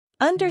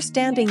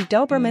Understanding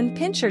Doberman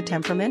Pinscher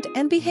Temperament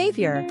and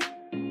Behavior.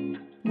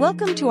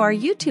 Welcome to our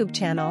YouTube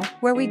channel,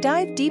 where we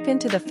dive deep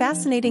into the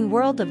fascinating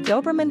world of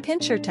Doberman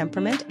Pinscher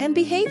temperament and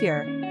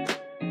behavior.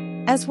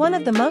 As one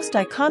of the most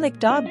iconic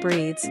dog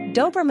breeds,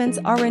 Dobermans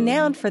are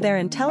renowned for their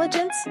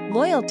intelligence,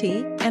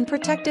 loyalty, and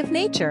protective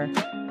nature.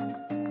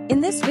 In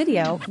this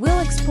video,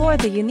 we'll explore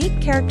the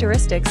unique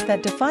characteristics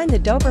that define the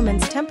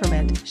Doberman's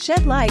temperament,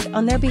 shed light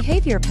on their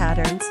behavior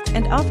patterns,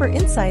 and offer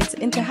insights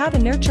into how to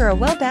nurture a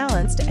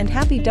well-balanced and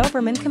happy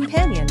Doberman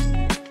companion.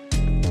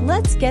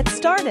 Let's get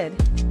started.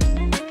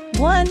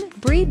 1.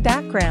 Breed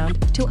background.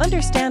 To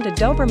understand a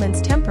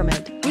Doberman's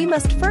temperament, we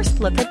must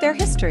first look at their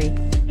history.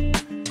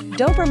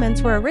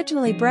 Dobermans were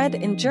originally bred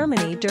in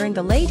Germany during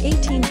the late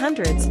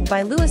 1800s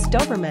by Louis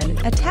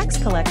Doberman, a tax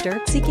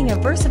collector seeking a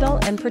versatile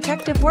and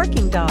protective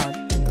working dog.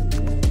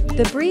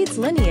 The breed's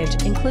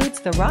lineage includes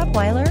the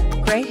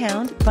Rottweiler,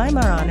 Greyhound,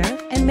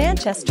 Weimaraner, and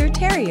Manchester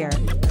Terrier.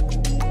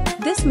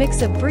 This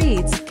mix of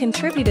breeds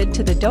contributed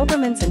to the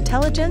Doberman's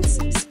intelligence,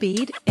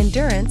 speed,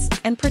 endurance,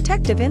 and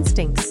protective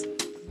instincts.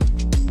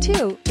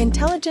 2.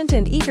 Intelligent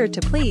and eager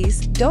to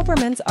please.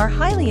 Dobermans are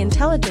highly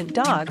intelligent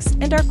dogs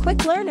and are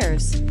quick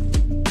learners.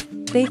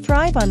 They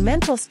thrive on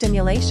mental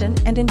stimulation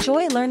and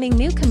enjoy learning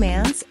new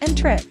commands and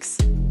tricks.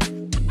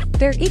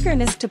 Their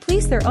eagerness to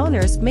please their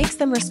owners makes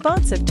them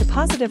responsive to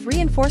positive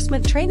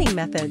reinforcement training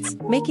methods,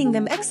 making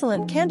them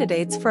excellent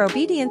candidates for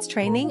obedience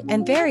training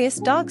and various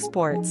dog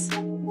sports.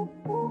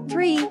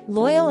 3.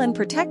 Loyal and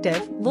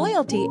protective.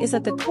 Loyalty is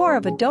at the core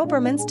of a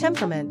Doberman's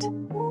temperament.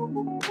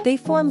 They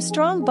form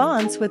strong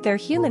bonds with their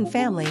human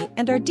family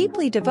and are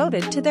deeply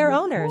devoted to their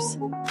owners.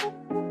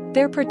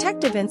 Their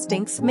protective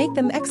instincts make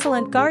them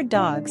excellent guard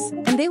dogs,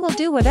 and they will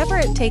do whatever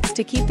it takes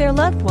to keep their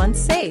loved ones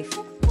safe.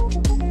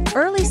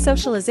 Early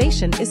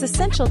socialization is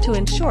essential to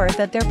ensure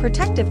that their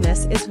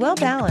protectiveness is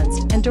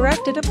well-balanced and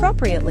directed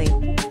appropriately.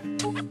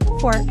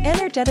 4.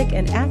 Energetic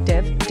and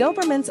active.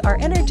 Dobermans are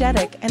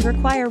energetic and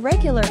require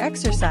regular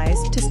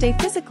exercise to stay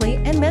physically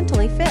and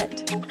mentally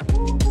fit.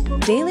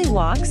 Daily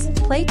walks,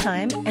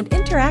 playtime, and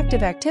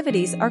interactive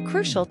activities are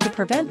crucial to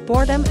prevent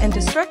boredom and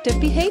destructive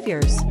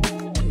behaviors.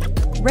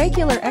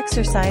 Regular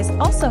exercise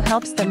also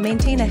helps them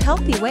maintain a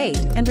healthy weight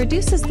and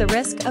reduces the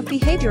risk of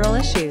behavioral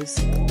issues.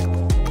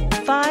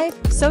 5.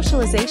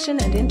 Socialization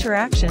and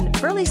interaction.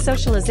 Early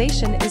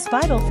socialization is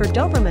vital for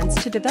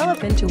Dobermans to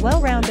develop into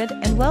well-rounded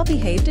and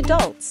well-behaved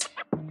adults.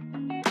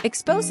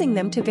 Exposing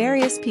them to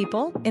various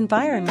people,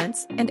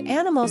 environments, and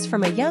animals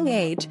from a young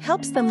age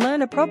helps them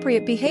learn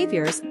appropriate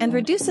behaviors and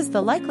reduces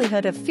the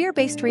likelihood of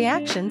fear-based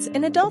reactions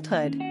in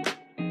adulthood.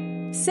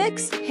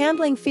 6.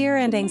 Handling fear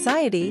and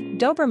anxiety.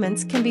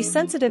 Dobermans can be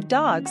sensitive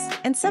dogs,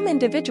 and some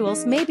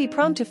individuals may be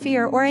prone to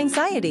fear or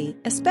anxiety,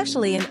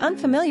 especially in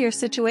unfamiliar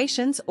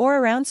situations or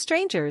around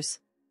strangers.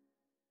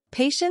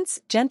 Patience,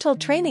 gentle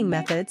training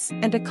methods,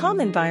 and a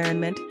calm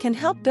environment can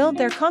help build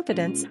their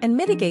confidence and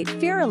mitigate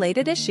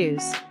fear-related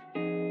issues.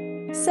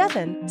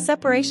 7.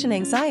 Separation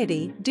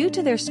anxiety. Due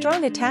to their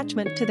strong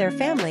attachment to their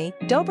family,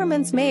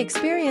 Dobermans may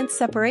experience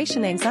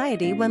separation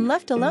anxiety when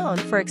left alone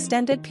for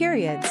extended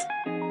periods.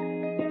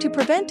 To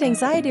prevent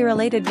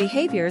anxiety-related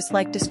behaviors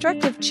like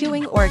destructive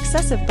chewing or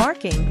excessive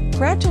barking,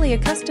 gradually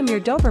accustom your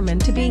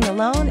Doberman to being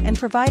alone and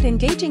provide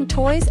engaging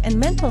toys and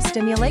mental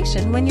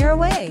stimulation when you're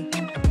away.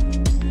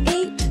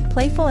 8.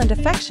 Playful and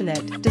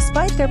affectionate.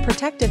 Despite their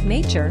protective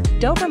nature,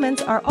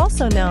 Dobermans are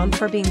also known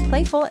for being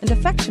playful and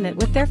affectionate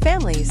with their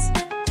families.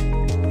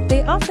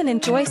 They often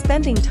enjoy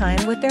spending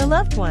time with their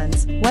loved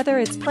ones, whether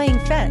it's playing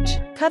fetch,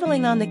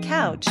 cuddling on the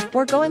couch,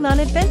 or going on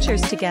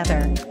adventures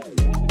together.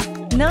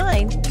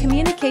 9.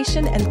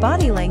 Communication and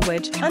body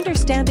language.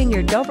 Understanding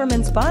your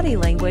Doberman's body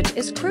language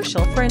is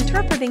crucial for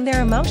interpreting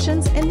their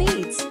emotions and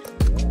needs.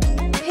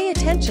 Pay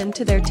attention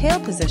to their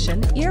tail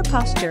position, ear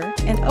posture,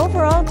 and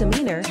overall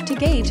demeanor to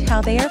gauge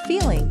how they are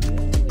feeling.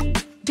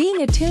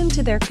 Being attuned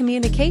to their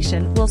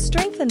communication will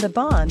strengthen the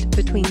bond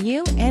between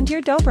you and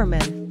your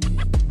Doberman.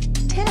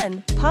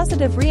 10.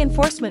 Positive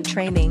reinforcement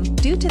training.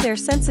 Due to their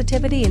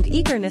sensitivity and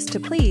eagerness to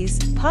please,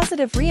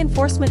 positive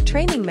reinforcement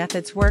training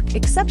methods work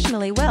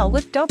exceptionally well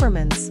with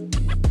Dobermans.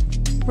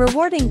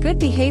 Rewarding good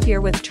behavior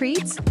with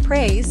treats,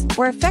 praise,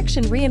 or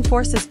affection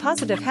reinforces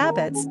positive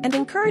habits and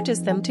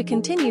encourages them to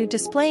continue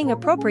displaying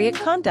appropriate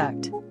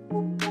conduct.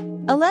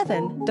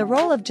 11. The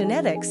role of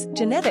genetics.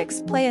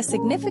 Genetics play a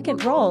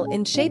significant role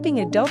in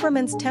shaping a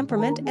Doberman's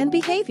temperament and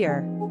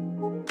behavior.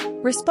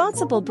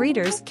 Responsible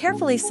breeders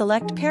carefully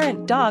select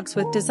parent dogs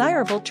with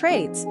desirable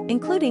traits,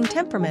 including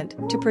temperament,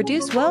 to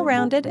produce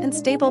well-rounded and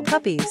stable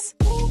puppies.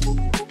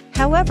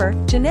 However,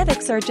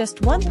 genetics are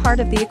just one part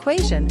of the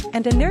equation,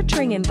 and a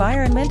nurturing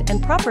environment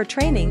and proper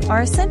training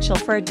are essential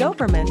for a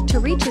Doberman to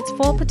reach its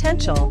full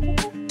potential.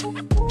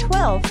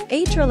 12.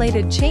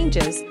 Age-related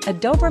changes. A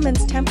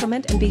Doberman's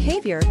temperament and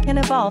behavior can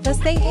evolve as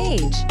they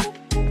age.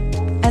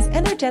 As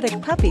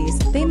energetic puppies,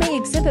 they may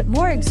exhibit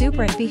more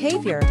exuberant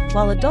behavior,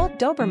 while adult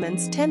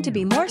Dobermans tend to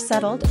be more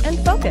settled and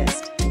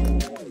focused.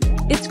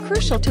 It's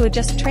crucial to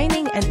adjust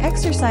training and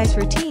exercise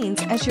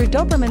routines as your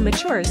Doberman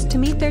matures to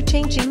meet their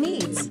changing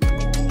needs.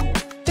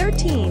 13.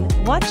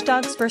 13.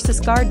 Watchdogs versus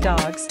guard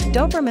dogs.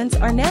 Dobermans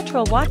are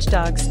natural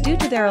watchdogs due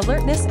to their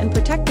alertness and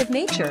protective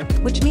nature,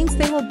 which means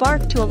they will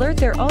bark to alert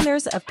their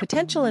owners of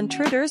potential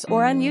intruders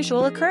or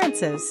unusual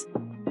occurrences.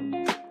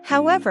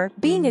 However,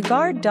 being a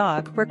guard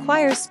dog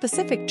requires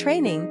specific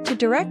training to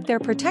direct their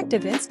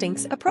protective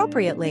instincts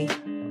appropriately.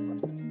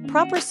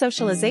 Proper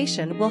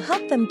socialization will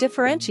help them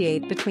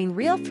differentiate between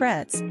real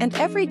threats and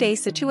everyday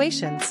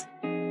situations.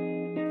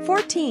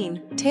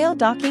 14. Tail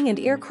docking and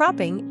ear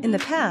cropping. In the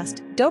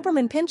past,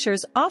 Doberman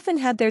Pinschers often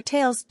had their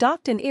tails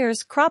docked and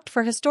ears cropped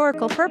for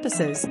historical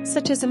purposes,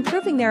 such as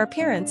improving their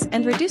appearance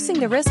and reducing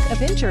the risk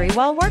of injury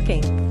while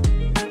working.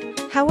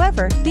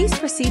 However, these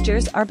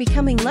procedures are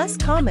becoming less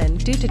common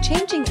due to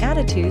changing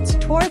attitudes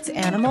towards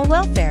animal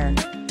welfare.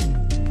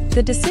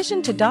 The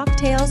decision to dock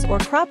tails or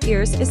crop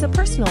ears is a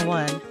personal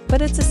one,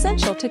 but it's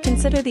essential to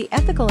consider the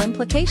ethical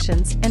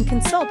implications and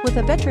consult with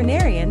a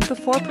veterinarian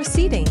before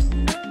proceeding.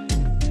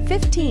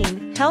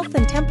 15. Health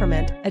and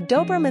temperament. A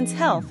Doberman's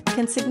health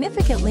can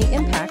significantly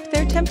impact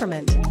their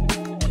temperament.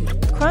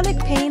 Chronic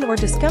pain or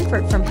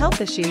discomfort from health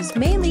issues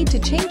may lead to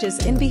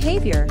changes in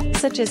behavior,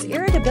 such as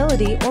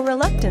irritability or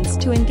reluctance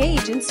to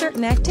engage in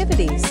certain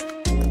activities.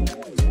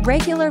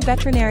 Regular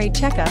veterinary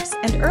checkups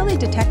and early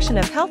detection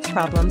of health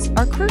problems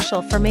are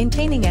crucial for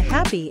maintaining a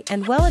happy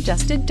and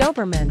well-adjusted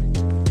Doberman.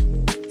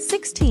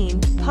 16.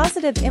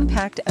 Positive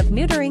impact of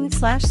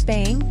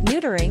neutering/spaying.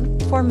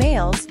 Neutering, for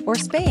males, or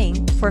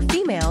spaying, for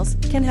females,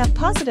 can have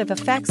positive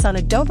effects on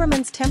a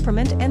Doberman's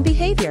temperament and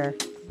behavior.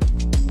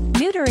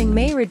 Neutering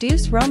may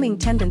reduce roaming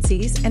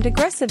tendencies and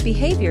aggressive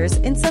behaviors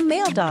in some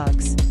male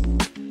dogs.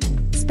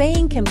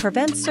 Spaying can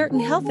prevent certain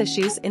health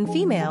issues in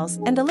females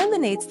and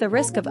eliminates the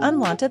risk of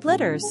unwanted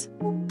litters.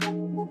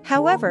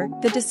 However,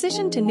 the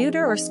decision to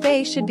neuter or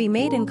spay should be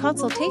made in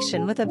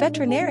consultation with a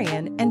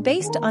veterinarian and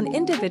based on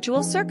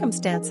individual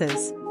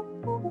circumstances.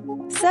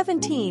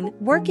 17.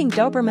 Working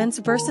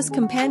Dobermans versus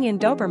companion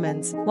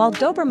Dobermans. While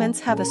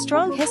Dobermans have a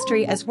strong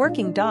history as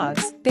working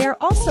dogs, they are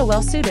also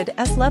well-suited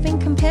as loving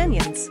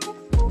companions.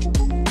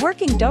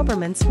 Working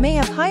Dobermans may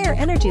have higher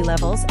energy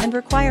levels and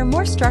require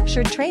more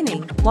structured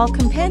training, while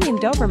companion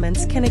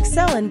Dobermans can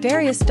excel in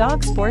various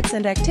dog sports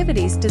and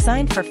activities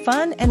designed for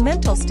fun and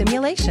mental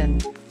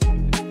stimulation.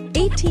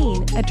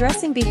 18.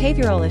 Addressing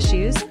behavioral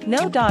issues.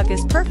 No dog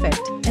is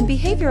perfect, and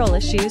behavioral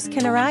issues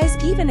can arise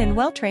even in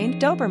well-trained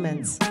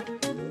Dobermans.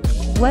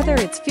 Whether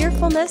it's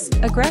fearfulness,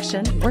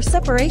 aggression, or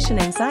separation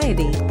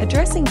anxiety,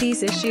 addressing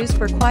these issues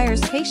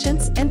requires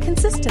patience and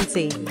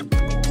consistency.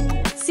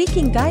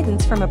 Seeking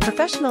guidance from a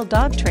professional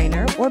dog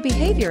trainer or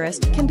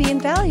behaviorist can be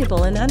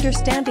invaluable in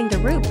understanding the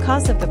root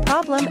cause of the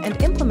problem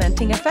and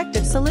implementing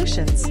effective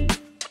solutions.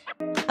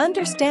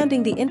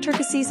 Understanding the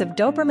intricacies of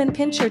Doberman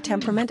Pinscher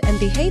temperament and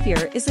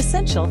behavior is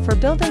essential for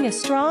building a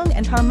strong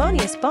and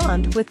harmonious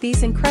bond with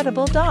these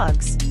incredible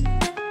dogs.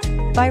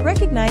 By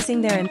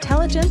recognizing their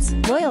intelligence,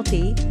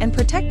 loyalty, and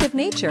protective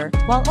nature,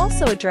 while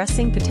also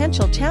addressing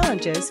potential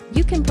challenges,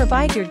 you can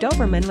provide your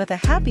Doberman with a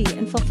happy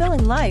and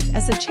fulfilling life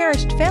as a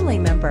cherished family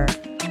member.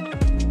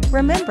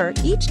 Remember,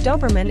 each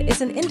Doberman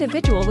is an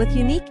individual with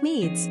unique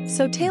needs,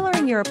 so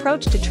tailoring your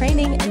approach to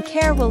training and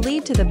care will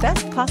lead to the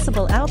best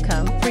possible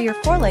outcome for your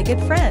four-legged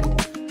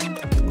friend.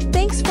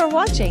 Thanks for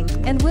watching,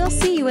 and we'll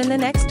see you in the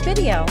next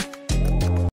video.